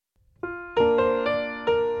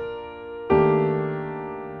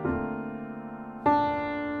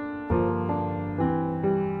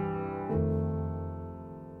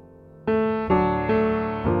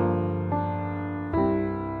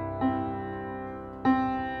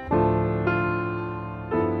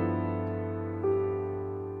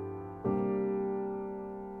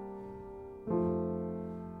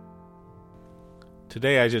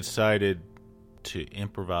Today I decided to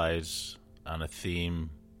improvise on a theme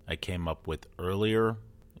I came up with earlier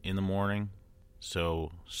in the morning,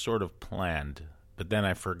 so sort of planned, but then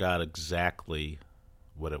I forgot exactly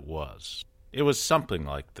what it was. It was something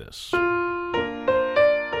like this.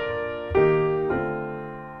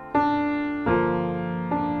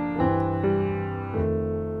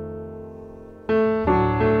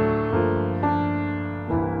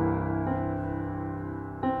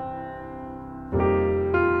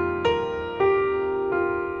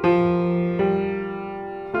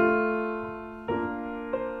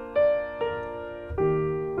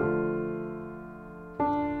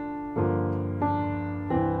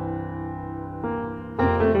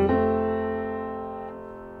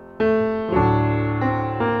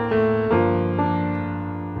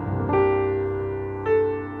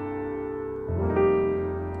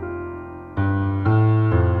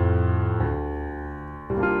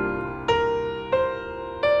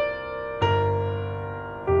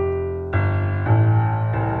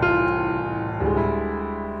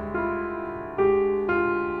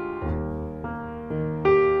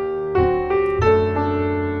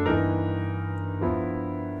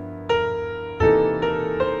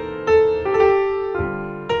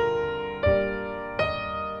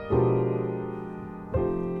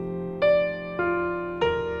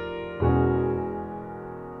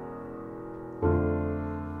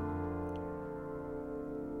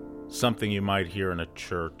 Something you might hear in a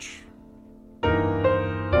church. You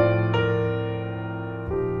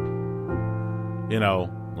know,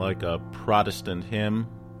 like a Protestant hymn.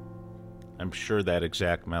 I'm sure that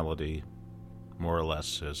exact melody, more or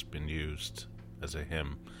less, has been used as a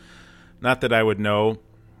hymn. Not that I would know.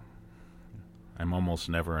 I'm almost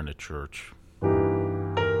never in a church.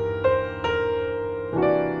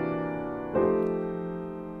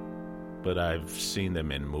 But I've seen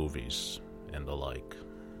them in movies and the like.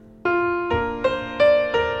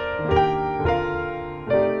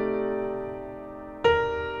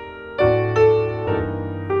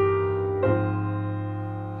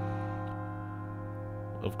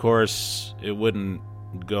 Of course, it wouldn't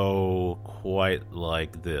go quite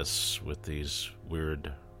like this with these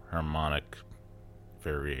weird harmonic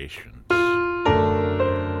variations.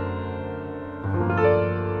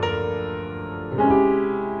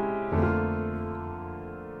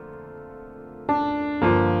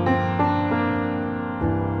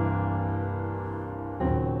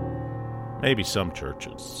 Maybe some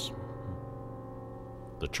churches.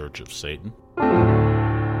 The Church of Satan.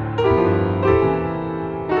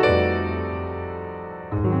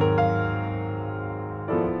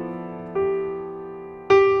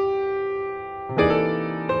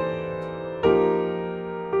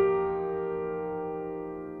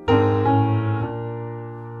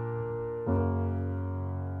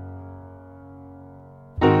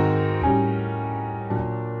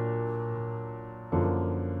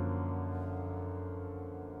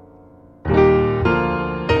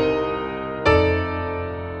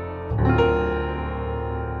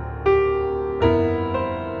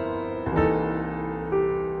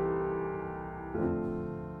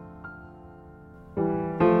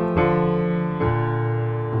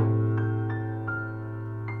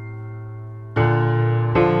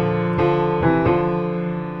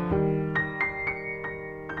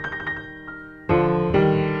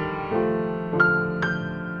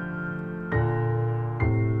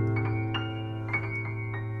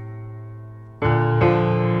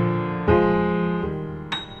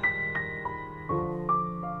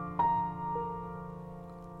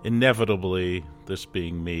 Inevitably, this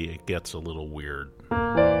being me, it gets a little weird.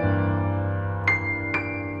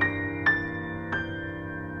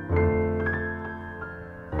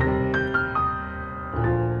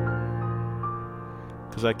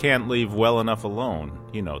 Because I can't leave well enough alone.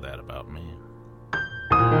 You know that about me.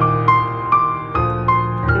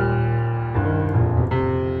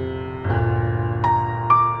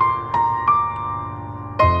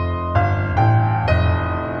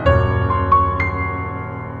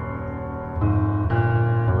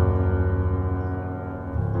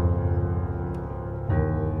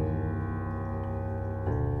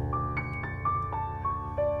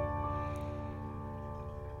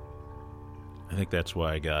 I think that's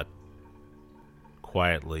why I got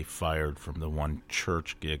quietly fired from the one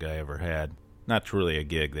church gig I ever had. Not really a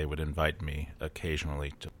gig. They would invite me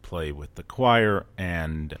occasionally to play with the choir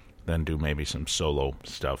and then do maybe some solo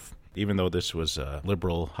stuff. Even though this was a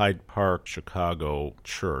liberal Hyde Park, Chicago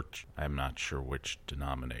church, I'm not sure which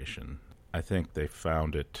denomination. I think they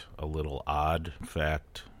found it a little odd. In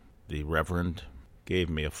fact, the Reverend gave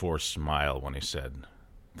me a forced smile when he said,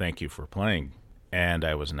 "Thank you for playing," and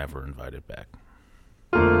I was never invited back.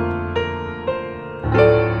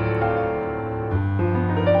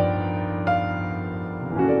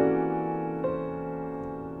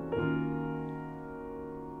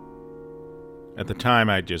 At the time,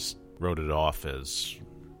 I just wrote it off as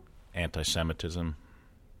anti-Semitism.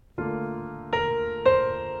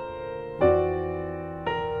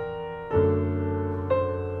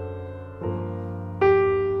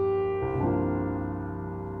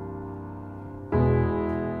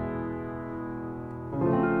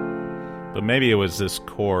 But maybe it was this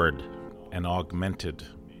chord, an augmented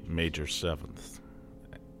major seventh.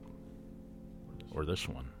 Or this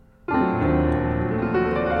one.